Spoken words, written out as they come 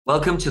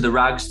Welcome to the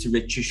Rags to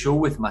Riches show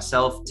with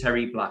myself,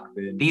 Terry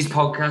Blackburn. These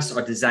podcasts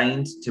are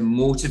designed to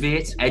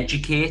motivate,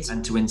 educate,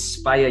 and to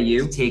inspire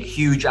you to take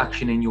huge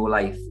action in your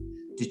life,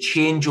 to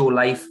change your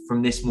life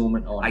from this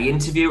moment on. I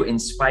interview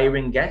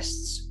inspiring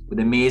guests with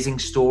amazing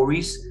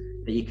stories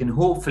that you can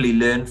hopefully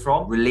learn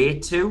from,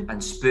 relate to,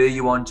 and spur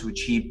you on to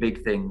achieve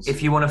big things.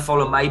 If you want to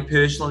follow my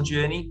personal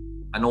journey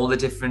and all the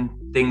different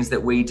things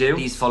that we do,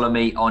 please follow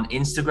me on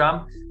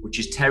Instagram, which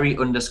is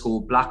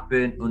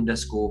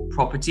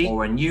Terry_Blackburn_property,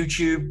 or on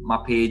YouTube, my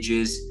page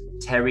is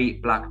Terry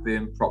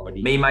Blackburn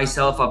Property. Me,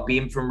 myself, I've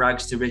been from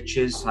rags to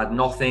riches. I've had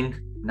nothing.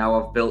 Now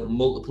I've built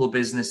multiple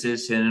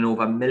businesses, turning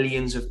over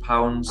millions of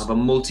pounds. I have a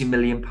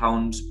multi-million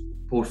pound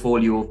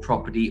portfolio of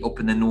property up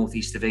in the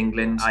northeast of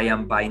England. I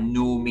am by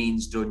no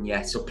means done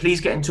yet. So please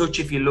get in touch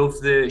if you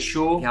love the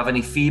show. If you have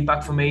any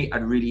feedback for me,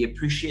 I'd really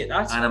appreciate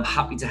that. And I'm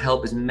happy to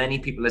help as many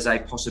people as I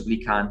possibly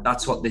can.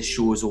 That's what this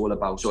show is all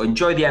about. So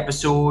enjoy the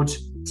episode.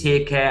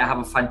 Take care. Have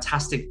a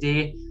fantastic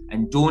day.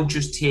 And don't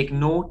just take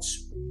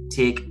notes,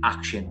 take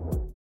action.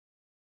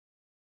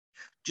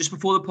 Just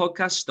before the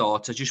podcast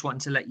starts, I just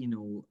wanted to let you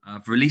know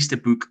I've released a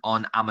book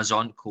on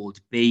Amazon called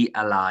Be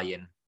a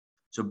Lion.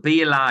 So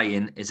Be a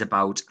Lion is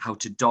about how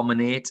to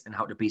dominate and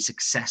how to be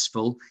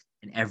successful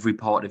in every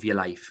part of your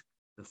life.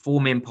 The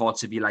four main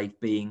parts of your life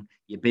being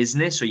your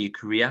business or your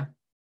career,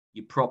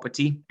 your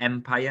property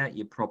empire,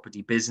 your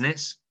property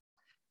business,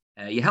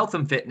 your health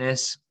and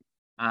fitness,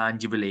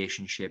 and your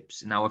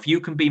relationships. Now, if you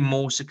can be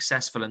more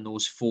successful in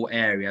those four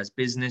areas,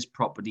 business,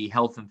 property,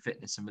 health and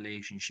fitness, and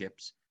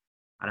relationships,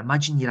 I'd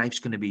imagine your life's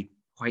going to be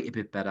quite a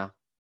bit better.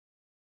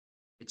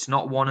 It's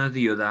not one or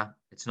the other.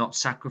 It's not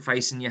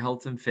sacrificing your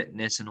health and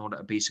fitness in order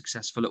to be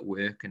successful at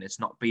work. And it's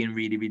not being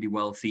really, really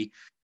wealthy,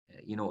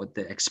 at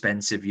the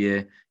expense of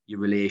your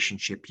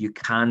relationship. You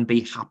can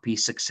be happy,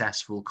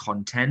 successful,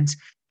 content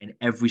in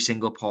every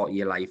single part of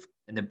your life.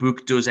 And the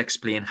book does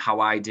explain how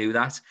I do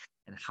that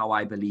and how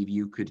I believe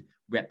you could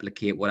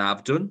replicate what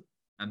I've done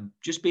and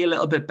just be a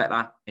little bit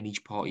better in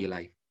each part of your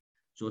life.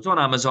 So it's on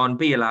Amazon,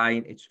 Be a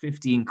Lion. It's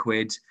 15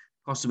 quid,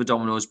 cost of a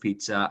Domino's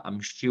pizza. I'm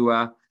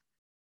sure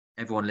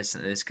everyone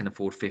listening to this can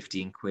afford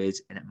 15 quid,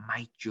 and it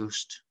might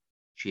just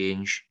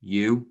change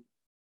you,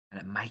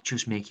 and it might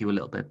just make you a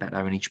little bit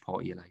better in each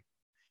part of your life.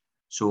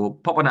 So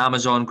pop on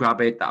Amazon,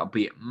 grab it. That'll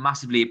be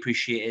massively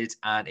appreciated,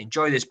 and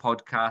enjoy this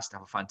podcast.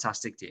 Have a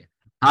fantastic day.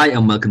 Hi,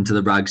 and welcome to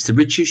the Rags to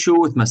Riches show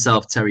with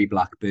myself, Terry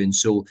Blackburn.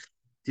 So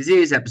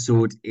today's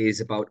episode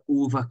is about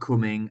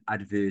overcoming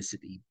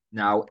adversity.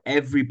 Now,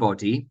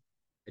 everybody,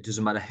 it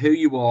doesn't matter who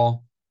you are,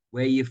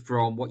 where you're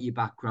from, what your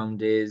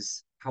background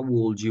is, how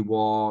old you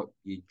are,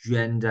 your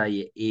gender,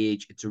 your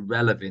age, it's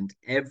irrelevant.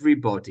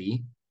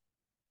 Everybody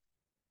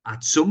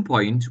at some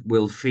point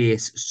will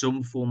face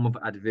some form of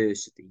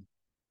adversity.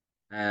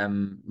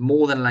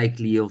 More than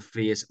likely, you'll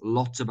face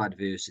lots of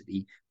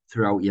adversity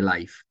throughout your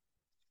life.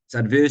 So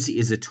adversity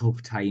is a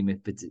tough time.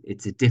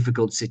 It's a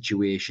difficult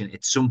situation.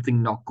 It's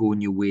something not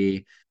going your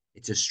way.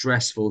 It's a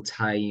stressful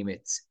time.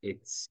 It's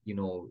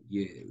you're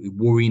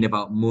worrying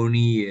about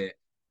money,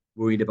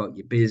 worried about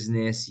your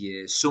business,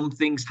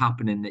 something's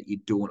happening that you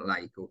don't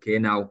like. Okay,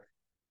 now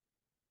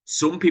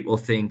some people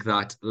think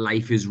that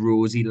life is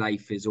rosy,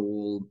 life is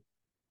all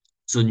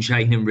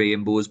sunshine and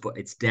rainbows, but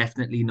it's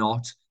definitely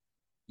not.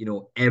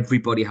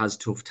 Everybody has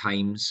tough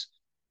times,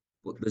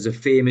 but there's a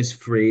famous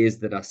phrase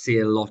that I say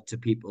a lot to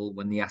people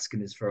when they're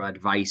asking us for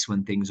advice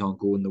when things aren't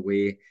going the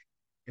way,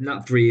 and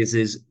that phrase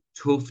is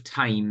tough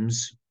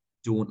times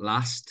don't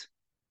last,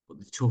 but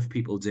the tough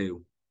people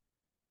do.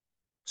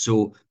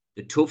 So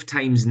the tough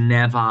times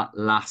never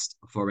last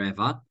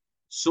forever.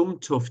 Some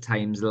tough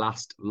times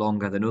last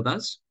longer than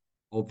others.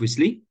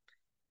 Obviously,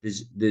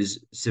 there's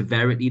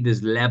severity,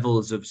 there's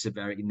levels of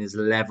severity, and there's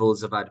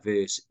levels of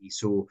adversity.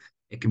 So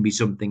it can be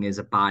something as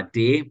a bad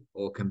day,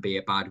 or it can be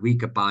a bad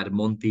week, a bad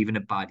month, even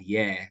a bad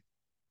year.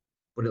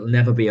 But it'll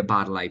never be a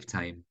bad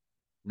lifetime.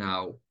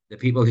 Now, the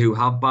people who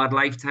have bad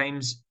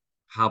lifetimes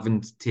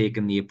haven't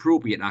taken the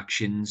appropriate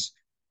actions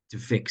to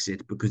fix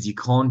it, because you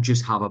can't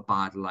just have a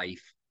bad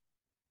life.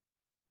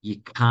 You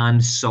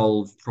can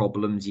solve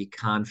problems, you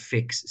can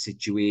fix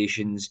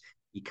situations,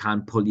 you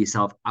can pull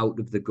yourself out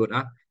of the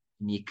gutter,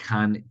 and you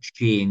can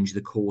change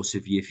the course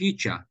of your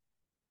future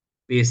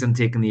based on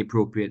taking the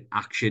appropriate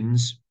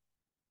actions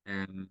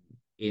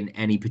in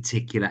any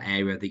particular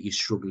area that you're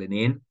struggling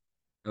in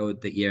or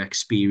that you're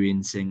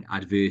experiencing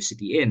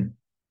adversity in.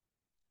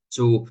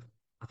 So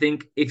I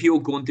think if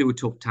you're going through a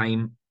tough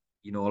time,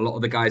 a lot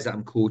of the guys that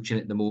I'm coaching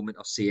at the moment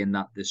are saying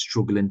that they're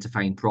struggling to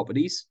find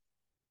properties.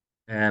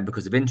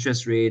 Because of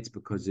interest rates,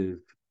 because of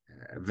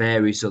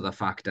various other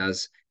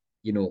factors,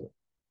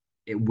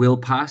 it will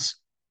pass.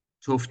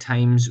 Tough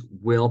times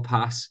will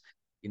pass.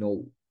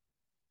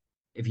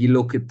 If you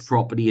look at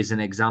property as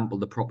an example,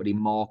 the property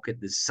market,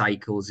 there's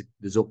cycles,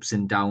 there's ups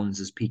and downs,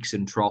 there's peaks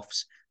and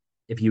troughs.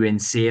 If you're in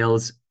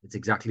sales, it's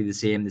exactly the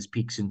same. There's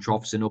peaks and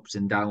troughs and ups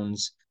and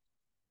downs.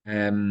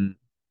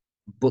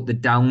 But the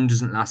down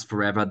doesn't last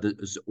forever.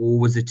 There's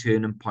always a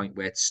turning point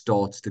where it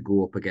starts to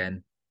go up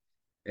again.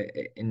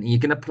 And you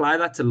can apply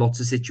that to lots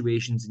of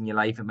situations in your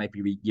life. It might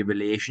be your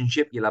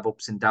relationship. You'll have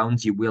ups and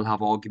downs. You will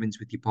have arguments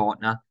with your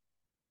partner,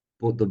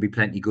 but there'll be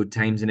plenty good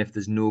times. And if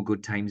there's no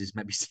good times, it's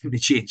maybe time to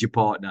change your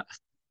partner.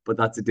 But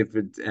that's a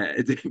different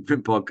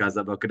podcast.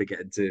 I'm not going to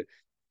get into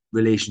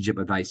relationship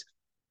advice.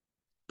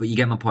 But you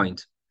get my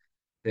point.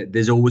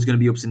 There's always going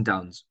to be ups and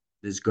downs.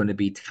 There's going to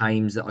be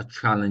times that are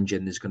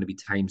challenging. There's going to be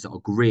times that are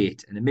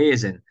great and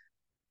amazing.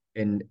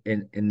 And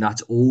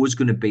that's always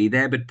going to be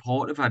there. But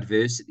part of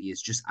adversity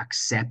is just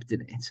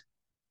accepting it.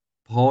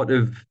 Part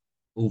of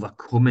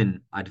overcoming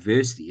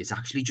adversity is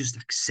actually just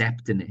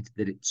accepting it,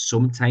 that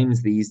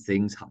sometimes these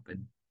things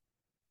happen.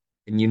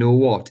 And you know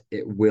what?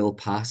 It will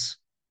pass.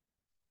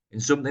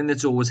 And something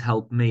that's always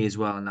helped me as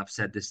well, and I've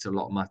said this to a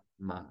lot of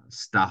my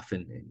staff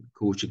and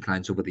coaching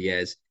clients over the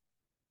years,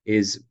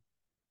 is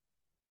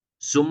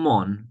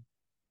someone,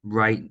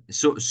 right?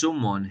 So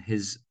someone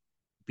has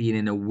been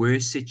in a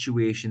worse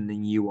situation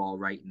than you are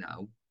right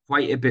now,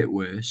 quite a bit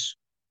worse,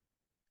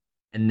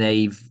 and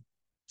they've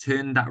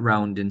turned that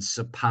round and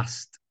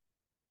surpassed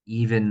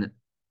even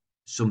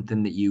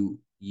something that you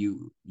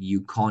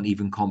can't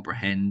even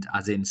comprehend,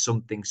 as in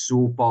something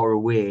so far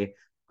away.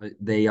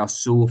 They are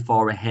so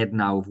far ahead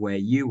now of where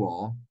you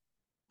are,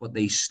 but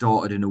they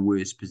started in a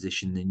worse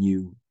position than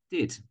you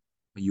did,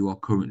 or you are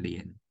currently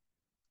in.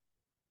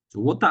 So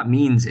what that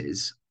means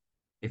is,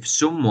 if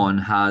someone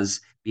has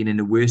been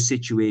in a worse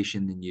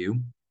situation than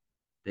you,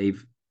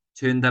 they've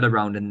turned that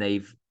around and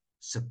they've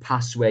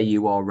surpassed where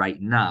you are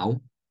right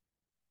now,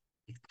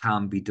 it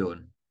can be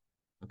done.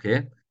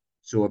 Okay.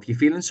 So if you're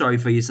feeling sorry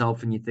for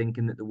yourself and you're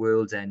thinking that the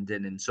world's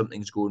ending and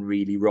something's going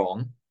really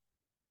wrong,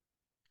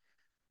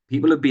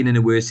 people have been in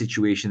a worse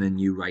situation than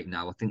you right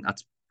now. I think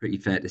that's pretty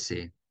fair to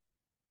say.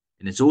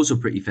 And it's also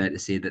pretty fair to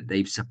say that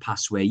they've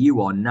surpassed where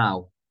you are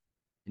now.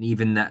 And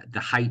even the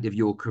height of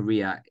your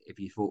career, if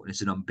you're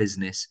focusing on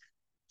business,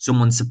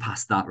 someone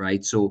surpassed that,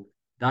 right? So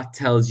that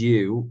tells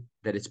you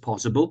that it's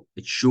possible.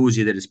 It shows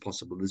you that it's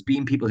possible. There's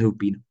been people who've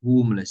been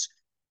homeless,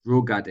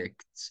 drug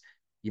addicts,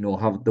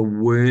 have the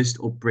worst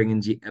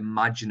upbringings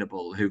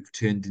imaginable, who've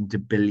turned into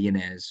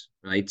billionaires,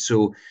 right?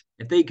 So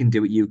if they can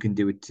do it, you can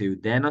do it too.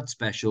 They're not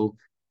special.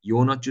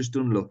 You're not just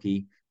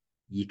unlucky.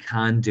 You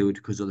can do it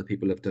because other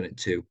people have done it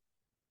too.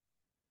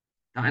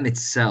 That in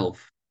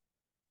itself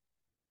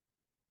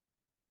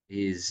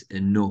is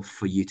enough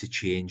for you to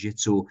change it.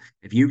 So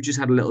if you've just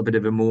had a little bit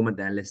of a moment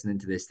there listening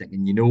to this,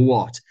 thinking, you know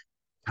what,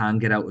 I can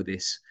get out of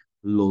this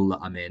lull that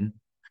I'm in,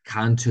 I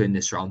can turn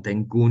this around,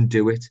 then go and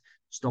do it.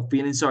 Stop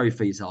feeling sorry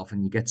for yourself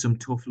and you get some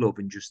tough love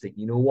and just think,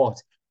 you know what,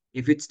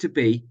 if it's to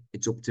be,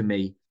 it's up to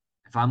me.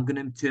 If I'm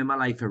going to turn my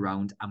life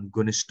around, I'm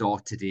going to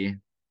start today.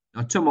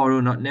 Not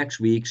tomorrow, not next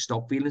week.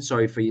 Stop feeling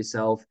sorry for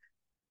yourself.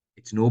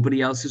 It's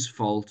nobody else's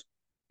fault.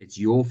 It's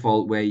your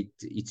fault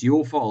it's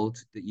your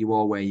fault that you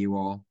are where you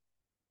are,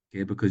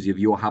 okay, because of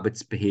your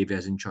habits,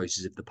 behaviors, and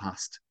choices of the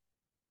past.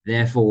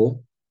 Therefore,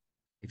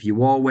 if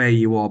you are where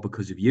you are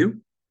because of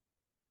you,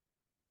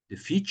 the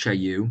future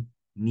you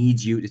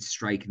needs you to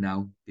strike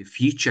now. The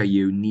future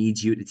you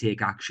needs you to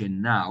take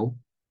action now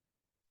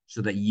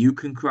so that you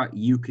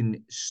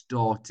can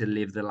start to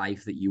live the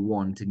life that you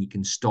want and you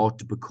can start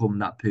to become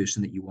that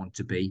person that you want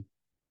to be.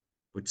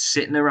 But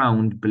sitting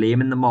around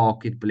blaming the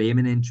market,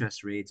 blaming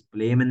interest rates,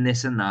 blaming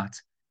this and that,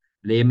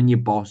 blaming your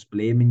boss,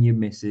 blaming your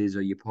missus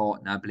or your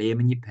partner,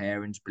 blaming your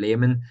parents,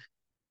 blaming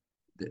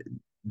the,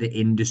 the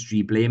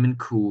industry, blaming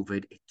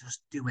COVID, it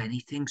doesn't do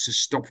anything. So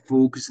stop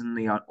focusing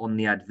on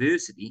the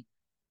adversity,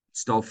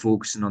 start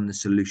focusing on the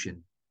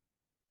solution.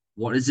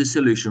 What is the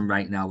solution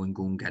right now? And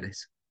go and get it.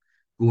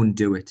 Go and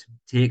do it.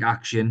 Take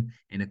action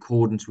in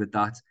accordance with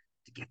that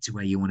to get to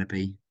where you want to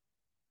be.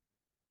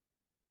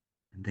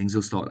 And things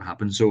will start to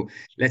happen. So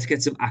let's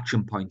get some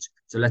action points.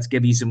 So let's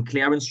give you some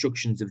clear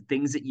instructions of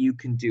things that you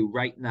can do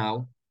right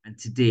now and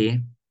today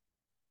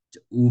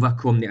to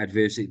overcome the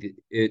adversity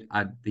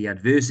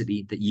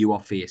that you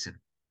are facing.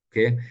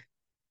 Okay.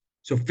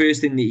 So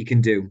first thing that you can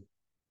do,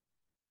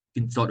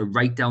 you can start to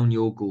write down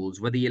your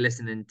goals, whether you're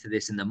listening to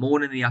this in the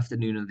morning, the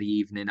afternoon, or the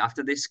evening.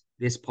 After this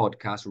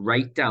podcast,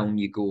 write down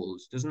your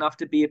goals. Doesn't have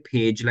to be a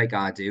page like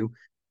I do,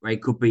 right?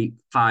 It could be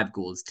 5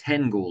 goals,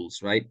 10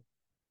 goals, right?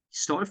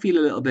 Start to feel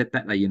a little bit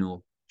better,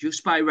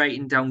 just by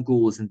writing down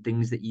goals and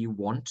things that you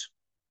want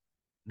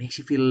makes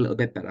you feel a little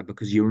bit better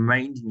because you're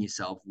reminding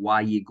yourself why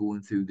you're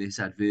going through this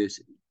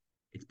adversity.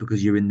 It's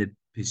because you're in the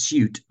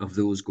pursuit of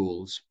those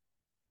goals.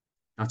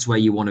 That's where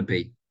you want to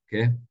be.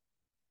 Okay.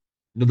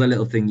 Another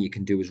little thing you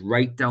can do is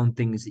write down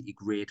things that you're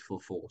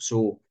grateful for.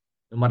 So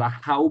no matter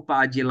how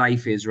bad your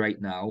life is right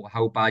now,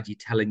 how bad you're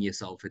telling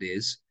yourself it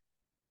is,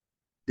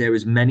 there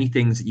is many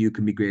things that you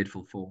can be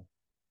grateful for.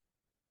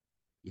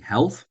 Your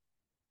health,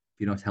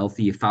 if you're not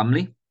healthy, your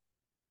family,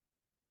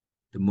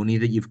 the money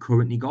that you've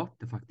currently got,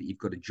 the fact that you've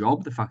got a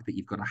job, the fact that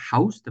you've got a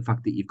house, the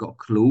fact that you've got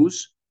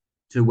clothes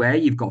to wear,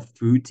 you've got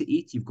food to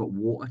eat, you've got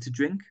water to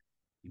drink,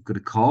 you've got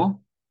a car.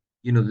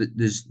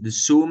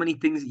 There's so many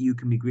things that you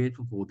can be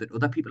grateful for that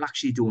other people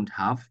actually don't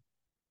have.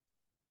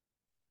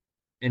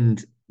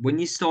 And when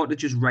you start to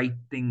just write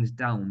things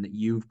down that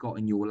you've got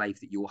in your life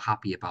that you're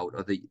happy about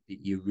or that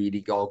you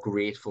really are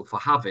grateful for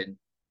having,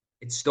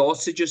 it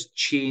starts to just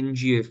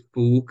change your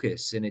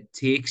focus and it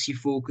takes your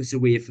focus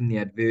away from the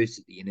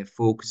adversity and it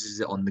focuses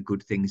it on the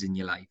good things in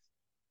your life.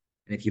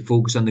 And if you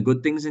focus on the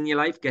good things in your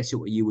life, guess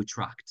what you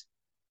attract?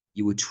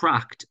 You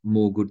attract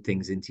more good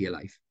things into your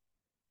life.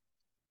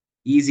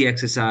 Easy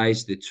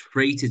exercise that's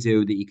free to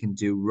do that you can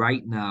do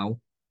right now.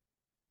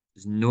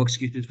 There's no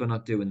excuses for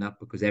not doing that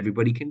because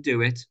everybody can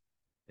do it.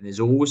 And there's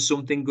always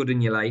something good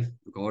in your life,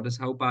 regardless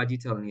how bad you're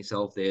telling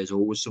yourself, there's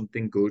always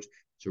something good.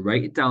 So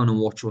write it down and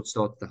watch what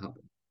starts to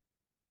happen.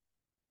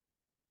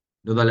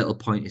 Another little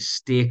point is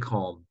stay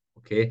calm.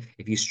 Okay.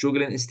 If you're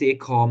struggling to stay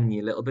calm and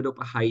you're a little bit up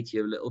a height,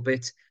 you're a little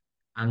bit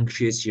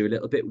anxious, you're a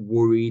little bit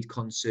worried,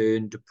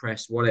 concerned,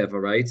 depressed, whatever,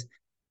 right?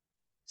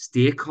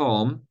 Stay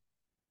calm.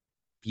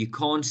 If you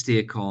can't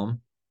stay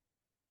calm,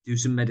 do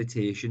some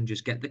meditation.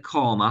 Just get the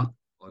Calm app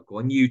or go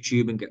on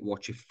YouTube and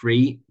watch a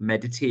free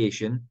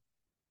meditation.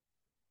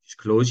 Just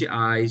close your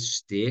eyes,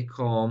 stay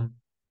calm,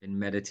 and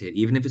meditate.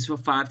 Even if it's for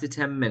 5 to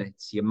 10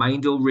 minutes, your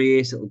mind will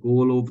race, it'll go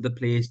all over the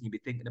place, and you'll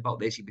be thinking about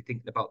this, you'll be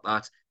thinking about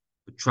that.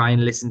 But try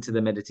and listen to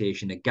the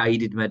meditation, a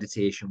guided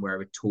meditation where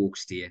it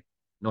talks to you,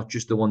 not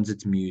just the ones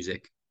that's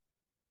music.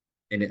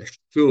 And it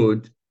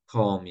should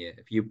calm you.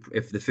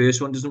 If the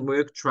first one doesn't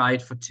work, try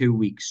it for 2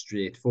 weeks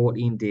straight,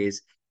 14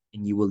 days,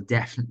 and you will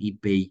definitely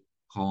be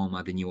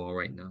calmer than you are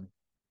right now.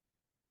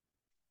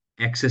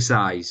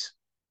 Exercise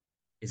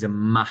is a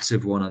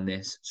massive one on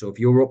this. So if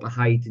you're up a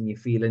height and you're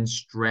feeling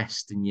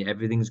stressed and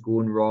everything's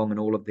going wrong and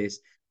all of this,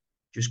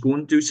 just go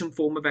and do some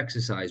form of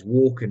exercise,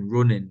 walking,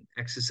 running,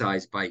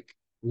 exercise bike,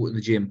 go to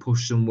the gym,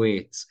 push some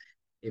weights.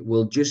 It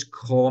will just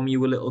calm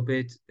you a little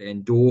bit. The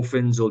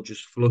endorphins will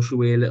just flush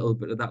away a little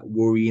bit of that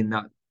worry and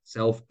that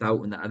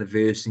self-doubt and that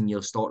adversity. And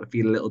you'll start to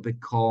feel a little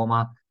bit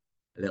calmer,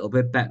 a little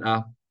bit better,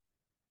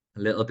 a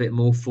little bit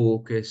more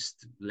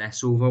focused,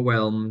 less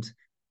overwhelmed,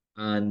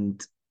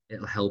 and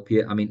it'll help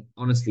you. I mean,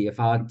 honestly, if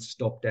I'd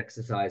stopped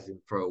exercising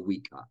for a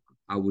week,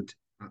 I would,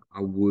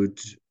 I would,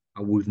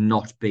 I would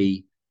not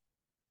be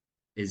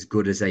as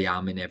good as I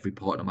am in every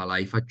part of my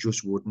life. I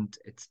just wouldn't.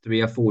 It's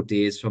 3 or 4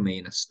 days for me,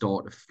 and I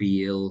start to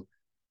feel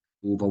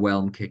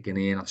overwhelmed kicking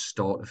in. I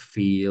start to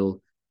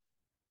feel,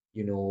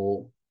 you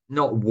know,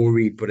 not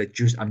worried, but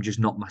I'm just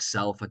not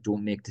myself. I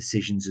don't make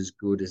decisions as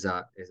good as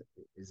I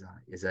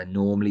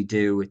normally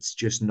do. It's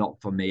just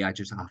not for me. I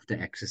just have to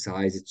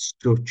exercise. It's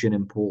such an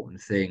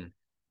important thing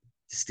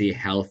to stay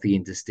healthy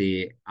and to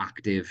stay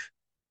active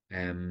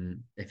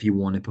if you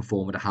want to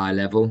perform at a high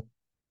level.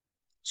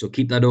 So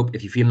keep that up.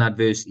 If you're feeling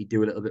adversity,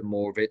 do a little bit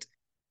more of it.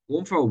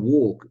 Going for a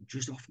walk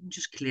just often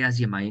just clears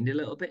your mind a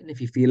little bit. And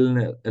if you're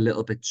feeling a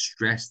little bit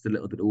stressed, a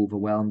little bit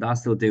overwhelmed, I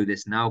still do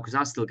this now because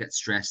I still get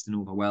stressed and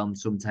overwhelmed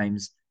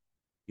sometimes.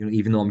 You know,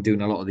 even though I'm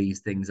doing a lot of these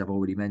things I've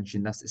already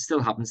mentioned, it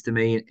still happens to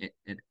me,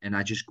 and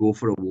I just go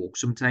for a walk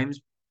sometimes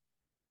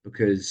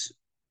because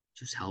it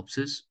just helps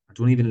us. I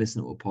don't even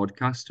listen to a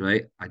podcast,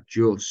 right? I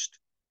just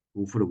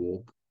go for a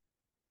walk.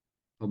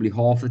 Probably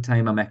half the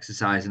time I'm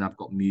exercising, I've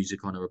got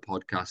music on or a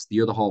podcast.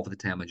 The other half of the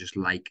time, I just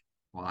like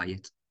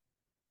quiet.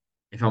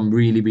 If I'm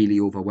really, really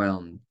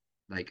overwhelmed,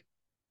 like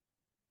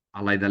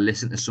I'll either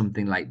listen to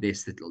something like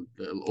this that'll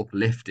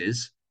uplift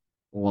us,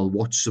 or I'll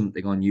watch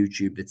something on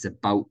YouTube that's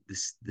about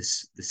the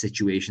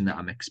situation that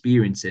I'm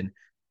experiencing.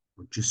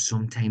 But just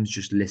sometimes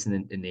just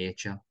listening to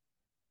nature,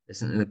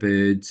 listening to the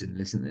birds and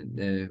listening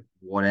to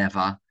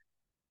whatever.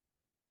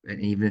 And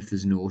even if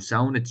there's no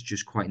sound, it's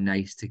just quite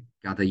nice to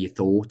gather your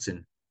thoughts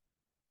and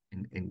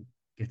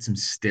get some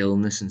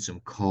stillness and some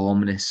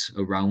calmness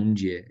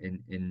around you.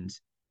 And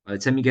by the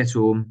time you get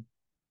home,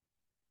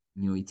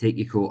 you know, you take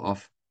your coat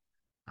off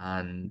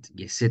and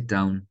you sit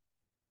down,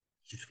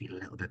 you just feel a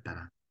little bit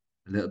better,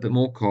 a little bit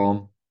more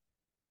calm,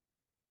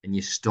 and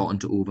you're starting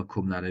to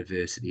overcome that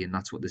adversity. And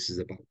that's what this is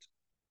about.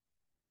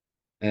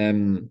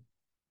 Um,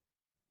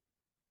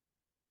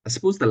 I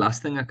suppose the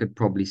last thing I could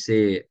probably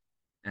say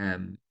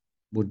um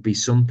would be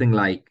something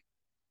like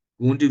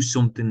go and do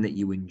something that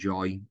you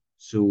enjoy.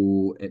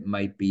 So it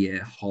might be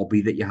a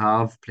hobby that you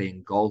have,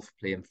 playing golf,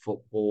 playing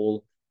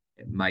football.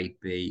 It might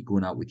be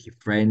going out with your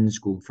friends,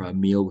 going for a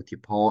meal with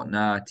your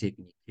partner,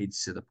 taking your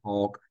kids to the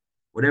park.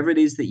 Whatever it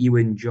is that you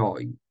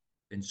enjoy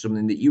and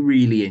something that you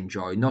really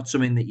enjoy, not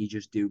something that you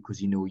just do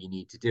because you know you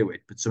need to do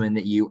it, but something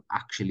that you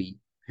actually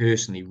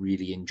personally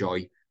really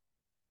enjoy.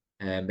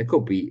 It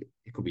could be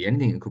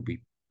anything. It could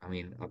be, I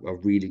mean, I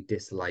really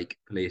dislike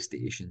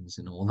PlayStations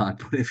and all that.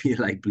 But if you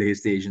like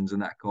PlayStations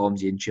and that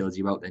calms you and chills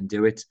you out, then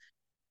do it.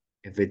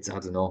 If it's, I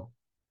don't know,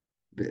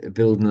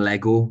 building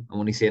Lego, I'm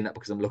only saying that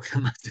because I'm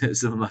looking at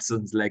some of my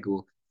son's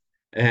Lego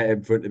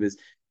in front of us.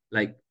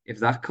 Like, if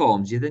that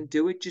calms you, then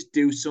do it. Just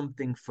do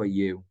something for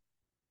you.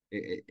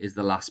 Is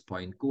the last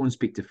point. Go and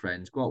speak to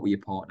friends. Go out with your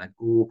partner.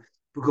 Go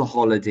book a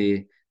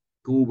holiday.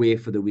 Go away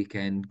for the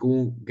weekend.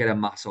 Go get a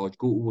massage.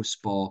 Go to a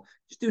spa.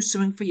 Just do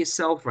something for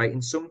yourself, right?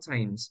 And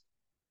sometimes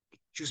it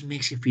just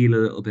makes you feel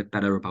a little bit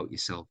better about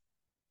yourself.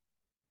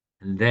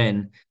 And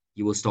then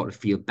you will start to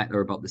feel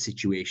better about the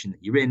situation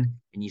that you're in,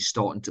 and you're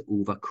starting to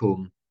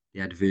overcome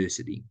the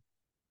adversity,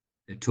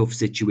 the tough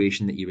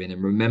situation that you're in.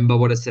 And remember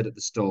what I said at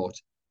the start,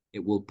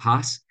 it will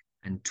pass,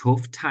 and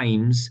tough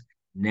times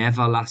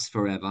never last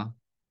forever.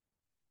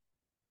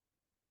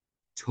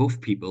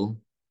 Tough people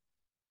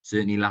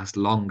certainly last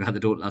longer. They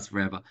don't last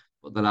forever,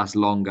 but they last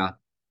longer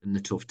than the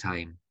tough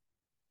time.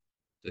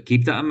 So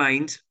keep that in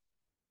mind.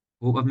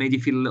 Hope I've made you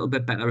feel a little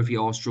bit better if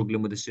you are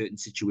struggling with a certain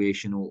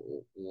situation or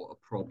a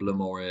problem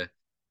or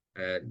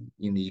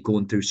you're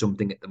going through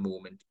something at the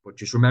moment. But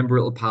just remember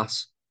it'll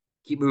pass.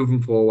 Keep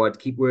moving forward.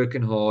 Keep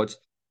working hard.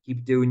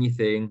 Keep doing your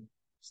thing.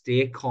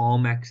 Stay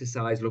calm.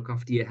 Exercise. Look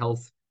after your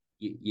health,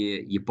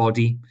 your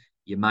body,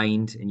 your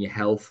mind, and your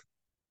health.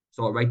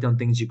 So write down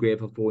things you're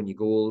grateful for and your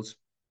goals.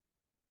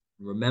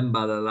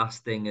 Remember, the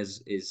last thing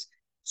is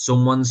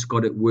someone's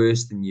got it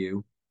worse than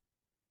you.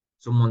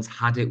 Someone's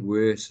had it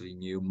worse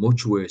than you,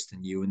 much worse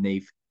than you, and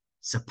they've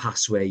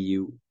surpassed where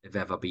you have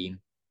ever been.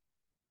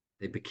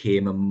 They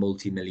became a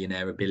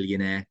multi-millionaire, a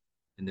billionaire,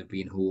 and they've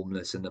been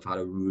homeless and they've had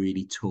a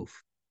really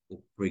tough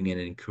upbringing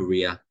and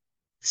career.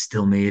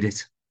 Still made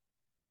it.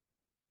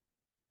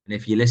 And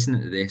if you're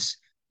listening to this,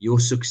 your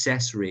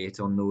success rate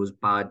on those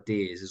bad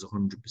days is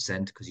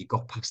 100% because you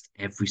got past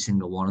every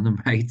single one of them,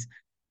 right?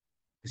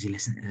 Because you're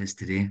listening to this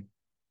today.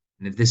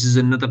 And if this is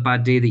another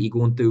bad day that you're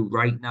going through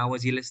right now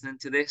as you're listening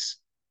to this,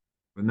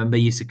 remember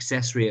your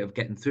success rate of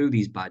getting through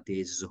these bad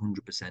days is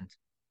 100%. Because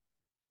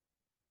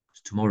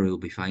tomorrow will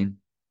be fine.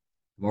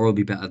 Tomorrow will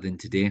be better than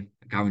today.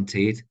 I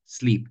guarantee it.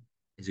 Sleep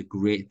is a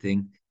great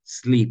thing.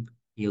 Sleep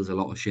heals a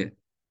lot of shit.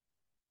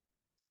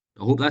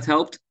 I hope that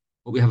helped.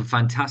 Hope you have a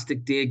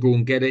fantastic day. Go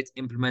and get it.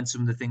 Implement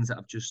some of the things that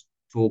I've just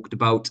talked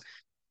about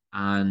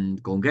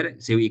and go and get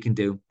it. See what you can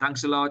do.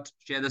 Thanks a lot.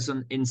 Share this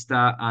on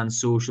Insta and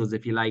socials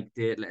if you liked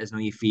it. Let us know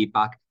your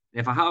feedback.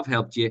 And if I have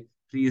helped you,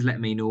 please let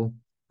me know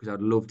because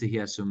I'd love to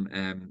hear some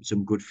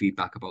good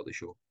feedback about the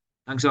show.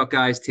 Thanks a lot,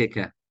 guys. Take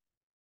care.